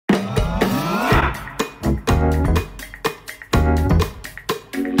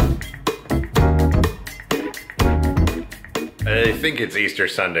I think it's Easter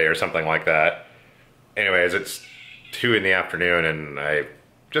Sunday or something like that. Anyways, it's 2 in the afternoon and I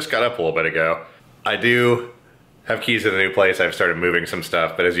just got up a little bit ago. I do have keys to the new place. I've started moving some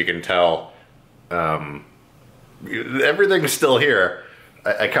stuff, but as you can tell, everything's still here.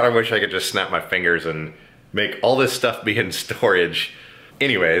 I kind of wish I could just snap my fingers and make all this stuff be in storage.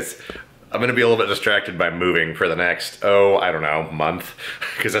 Anyways, I'm gonna be a little bit distracted by moving for the next, I don't know, month,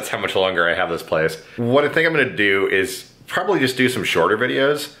 because that's how much longer I have this place. What I think I'm gonna do is probably just do some shorter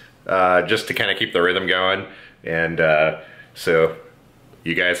videos, just to kind of keep the rhythm going, and so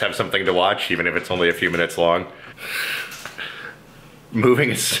you guys have something to watch, even if it's only a few minutes long.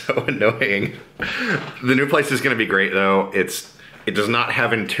 Moving is so annoying. The new place is gonna be great though. It does not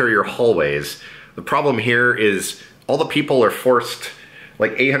have interior hallways. The problem here is all the people are forced,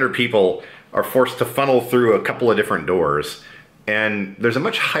 like 800 people are forced to funnel through a couple of different doors. And there's a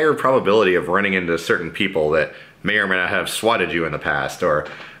much higher probability of running into certain people that may or may not have swatted you in the past, or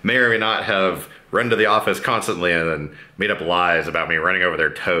may or may not have run to the office constantly and then made up lies about me running over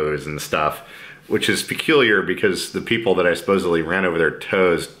their toes and stuff, which is peculiar because the people that I supposedly ran over their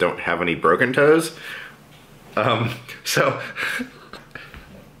toes don't have any broken toes. So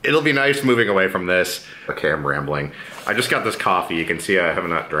it'll be nice moving away from this. Okay, I'm rambling. I just got this coffee. You can see I have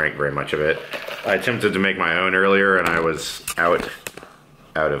not drank very much of it. I attempted to make my own earlier and I was out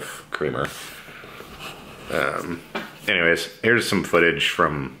of creamer. Anyways, here's some footage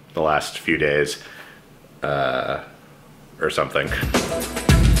from the last few days, or something.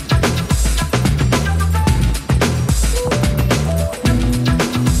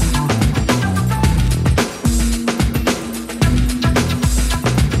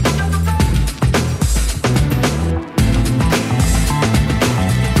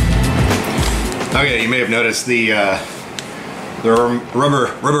 Okay, you may have noticed the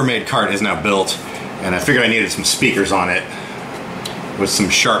Rubbermaid cart is now built, and I figured I needed some speakers on it with some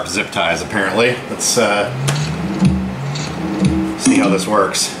sharp zip ties, apparently. Let's see how this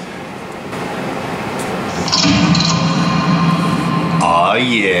works. Aw,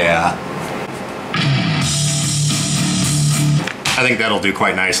 yeah. I think that'll do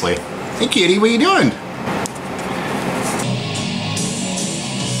quite nicely. Hey kitty, what are you doing?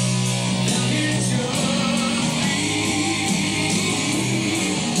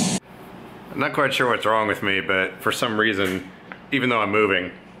 I'm not quite sure what's wrong with me, but for some reason, even though I'm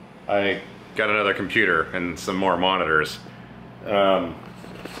moving, I got another computer and some more monitors.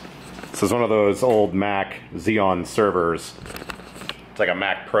 This is one of those old Mac Xeon servers. It's like a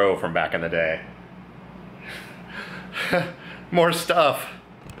Mac Pro from back in the day. More stuff.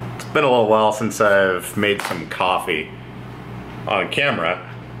 It's been a little while since I've made some coffee on camera.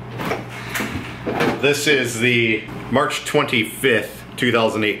 This is the March 25th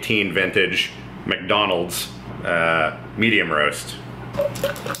 2018 vintage McDonald's medium roast.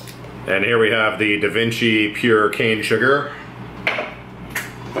 And here we have the Da Vinci pure cane sugar.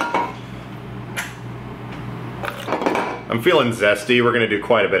 I'm feeling zesty. We're gonna do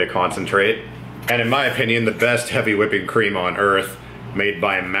quite a bit of concentrate. And in my opinion, the best heavy whipping cream on earth, made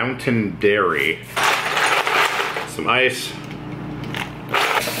by Mountain Dairy. Some ice.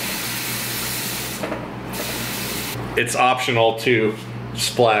 It's optional to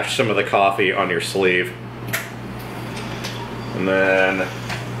splash some of the coffee on your sleeve. And then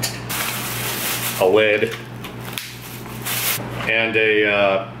a lid. And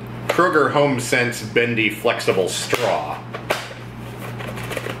a Kroger Home Sense bendy flexible straw.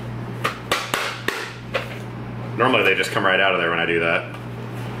 Normally they just come right out of there when I do that.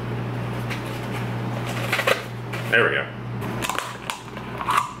 There we go.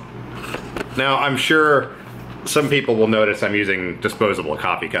 Now I'm sure some people will notice I'm using disposable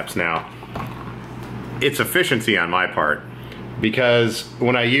coffee cups now. It's efficiency on my part, because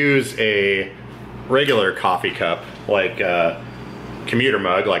when I use a regular coffee cup, like a commuter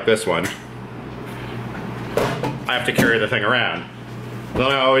mug like this one, I have to carry the thing around.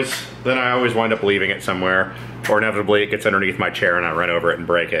 Then I always wind up leaving it somewhere, or inevitably it gets underneath my chair and I run over it and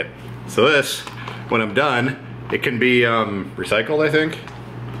break it. So this, when I'm done, it can be recycled, I think.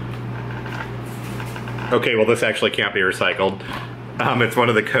 Okay, well this actually can't be recycled. It's one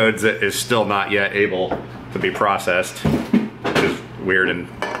of the codes that is still not yet able to be processed, which is weird and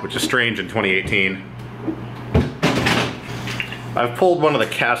which is strange in 2018. I've pulled one of the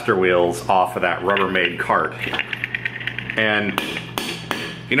caster wheels off of that Rubbermaid cart, and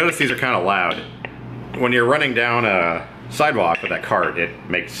you notice these are kind of loud. When you're running down a sidewalk with that cart, it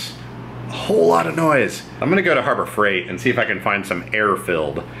makes a whole lot of noise. I'm gonna go to Harbor Freight and see if I can find some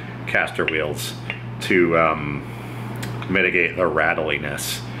air-filled caster wheels to mitigate the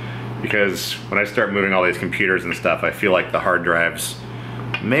rattliness. because when I start moving all these computers and stuff, I feel like the hard drives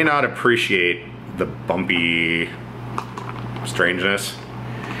may not appreciate the bumpy strangeness.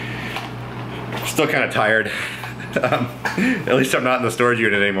 Still kind of tired. At least I'm not in the storage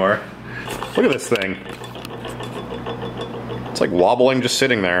unit anymore. Look at this thing. It's like wobbling just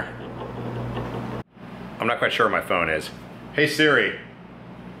sitting there. I'm not quite sure where my phone is. Hey Siri.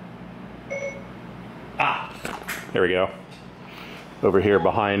 Ah, there we go. Over here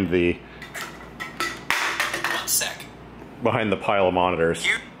behind the... 1 sec. Behind the pile of monitors.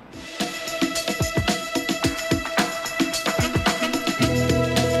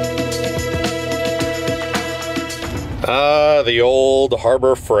 The old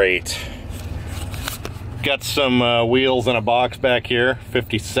Harbor Freight. Got some wheels in a box back here,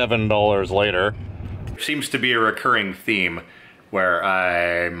 $57 later. Seems to be a recurring theme where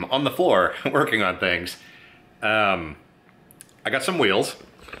I'm on the floor working on things. I got some wheels.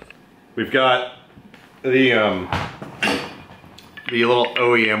 We've got the little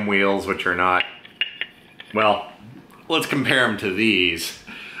OEM wheels, which are not, well, let's compare them to these.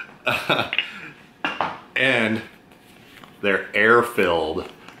 And they're air-filled,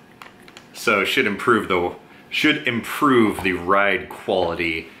 so it should improve the ride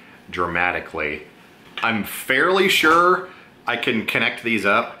quality dramatically. I'm fairly sure I can connect these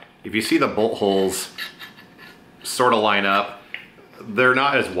up. If you see the bolt holes sort of line up, they're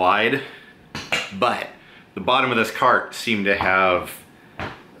not as wide, but the bottom of this cart seem to have,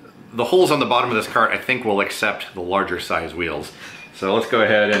 the holes on the bottom of this cart I think will accept the larger size wheels. So let's go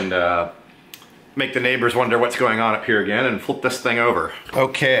ahead and make the neighbors wonder what's going on up here again and flip this thing over.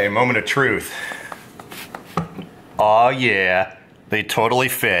 Okay, moment of truth. Oh yeah, they totally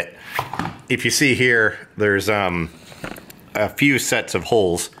fit. If you see here, there's a few sets of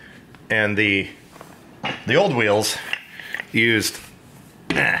holes, and the old wheels used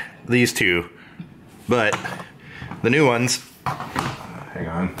these two, but the new ones, hang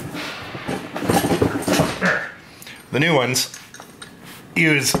on, the new ones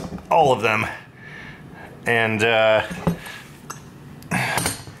use all of them. And I'm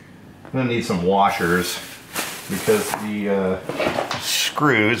gonna need some washers because the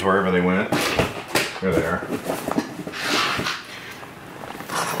screws, wherever they went, there they are.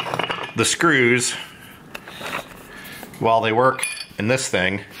 The screws, while they work in this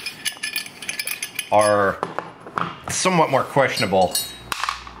thing, are somewhat more questionable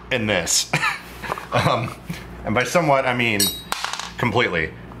in this. And by somewhat, I mean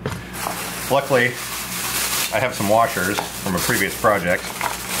completely. Luckily, I have some washers from a previous project.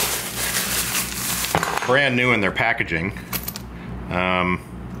 Brand new in their packaging.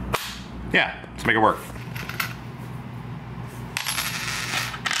 Yeah, let's make it work.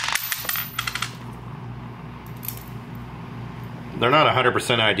 They're not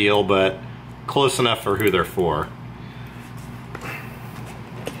 100% ideal, but close enough for who they're for.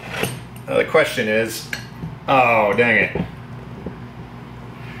 The question is, oh dang it.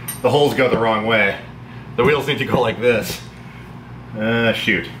 The holes go the wrong way. The wheels need to go like this.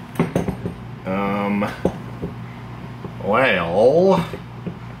 Shoot. Well,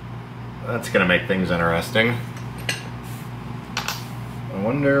 that's gonna make things interesting. I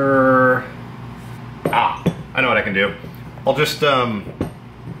wonder... Ah, I know what I can do. I'll just, I'll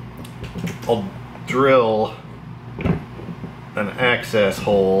drill an access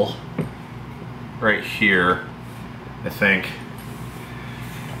hole right here, I think.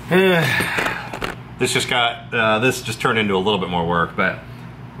 This just turned into a little bit more work, but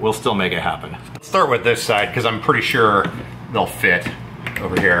we'll still make it happen. Let's start with this side because I'm pretty sure they'll fit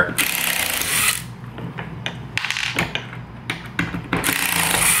over here.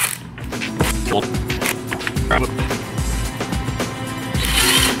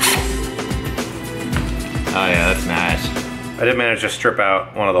 Oh yeah, that's nice. I did manage to strip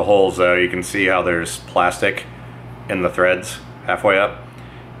out one of the holes though. You can see how there's plastic in the threads halfway up.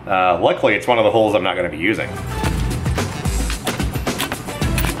 Luckily, it's one of the holes I'm not going to be using.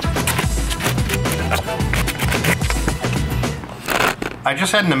 I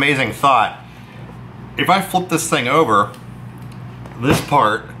just had an amazing thought. If I flip this thing over, this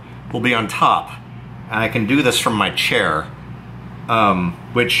part will be on top, and I can do this from my chair,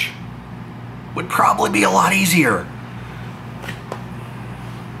 which would probably be a lot easier.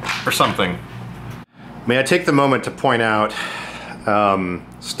 Or something. May I take the moment to point out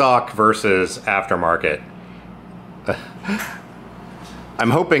stock versus aftermarket. I'm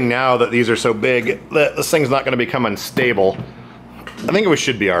hoping now that these are so big that this thing's not going to become unstable. I think we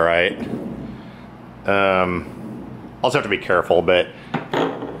should be alright. I'll just have to be careful, but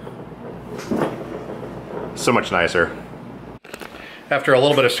so much nicer. after a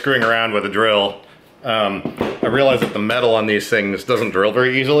little bit of screwing around with a drill, I realized that the metal on these things doesn't drill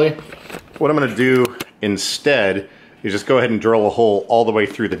very easily. What I'm gonna do instead is just go ahead and drill a hole all the way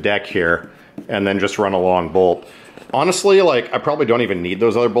through the deck here and then just run a long bolt. Honestly, like, I probably don't even need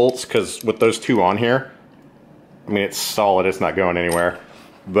those other bolts because with those two on here, I mean, it's solid, it's not going anywhere.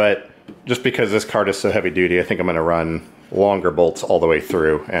 But just because this cart is so heavy duty, I think I'm gonna run longer bolts all the way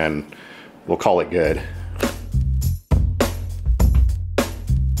through and we'll call it good.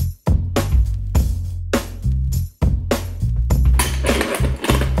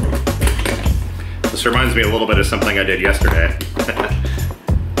 This reminds me a little bit of something I did yesterday.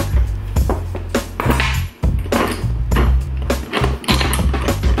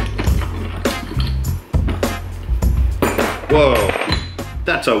 Whoa,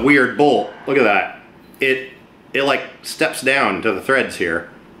 that's a weird bolt. Look at that. It like steps down to the threads here.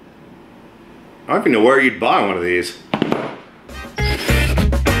 I don't even know where you'd buy one of these.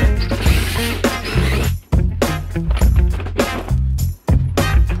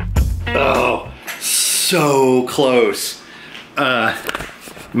 Oh, so close.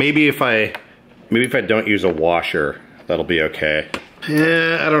 Maybe if I don't use a washer, that'll be okay.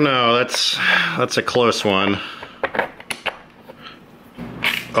 Yeah, I don't know. That's a close one.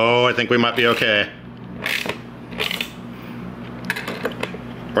 Oh, I think we might be okay.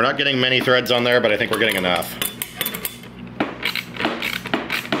 We're not getting many threads on there, but I think we're getting enough.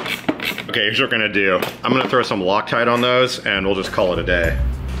 Okay, here's what we're gonna do. I'm gonna throw some Loctite on those and we'll just call it a day.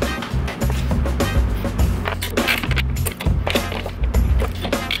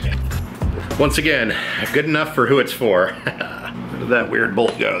 Once again, good enough for who it's for. Where did that weird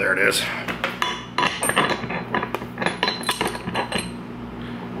bolt go? There it is.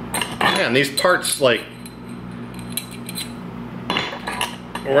 Man, these parts, like,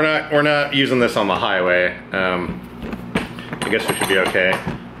 we're not using this on the highway. I guess we should be okay.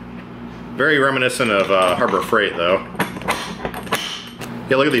 Very reminiscent of Harbor Freight, though.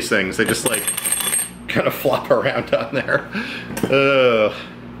 Yeah, look at these things. They just like kind of flop around on there. Ugh.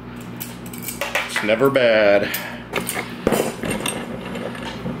 It's never bad.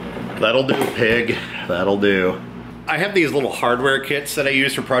 That'll do, pig. That'll do. I have these little hardware kits that I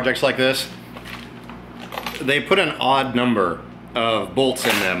use for projects like this. They put an odd number of bolts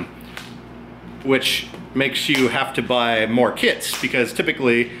in them, which makes you have to buy more kits because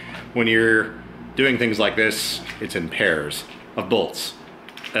typically when you're doing things like this, it's in pairs of bolts.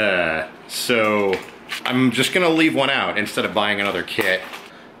 So I'm just gonna leave one out instead of buying another kit.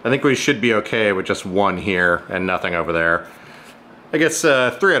 I think we should be okay with just one here and nothing over there. I guess 3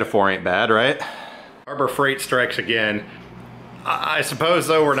 out of 4 ain't bad, right? Harbor Freight strikes again. I suppose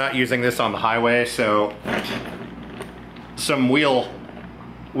though we're not using this on the highway, so some wheel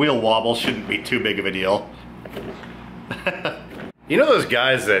wobble shouldn't be too big of a deal. You know those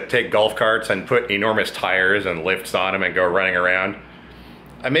guys that take golf carts and put enormous tires and lifts on them and go running around?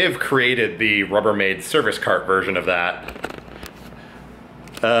 I may have created the Rubbermaid service cart version of that.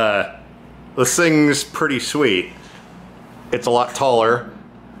 This thing's pretty sweet. It's a lot taller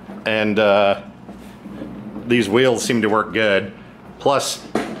and these wheels seem to work good. Plus,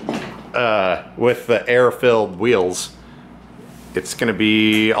 with the air-filled wheels, it's gonna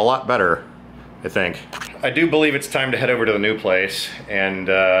be a lot better, I think. I do believe it's time to head over to the new place and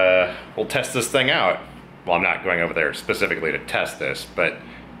we'll test this thing out. Well, I'm not going over there specifically to test this, but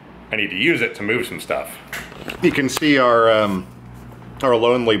I need to use it to move some stuff. You can see our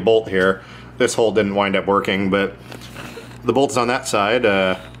lonely bolt here. This hole didn't wind up working, but the bolts on that side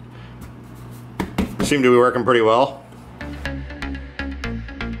seem to be working pretty well.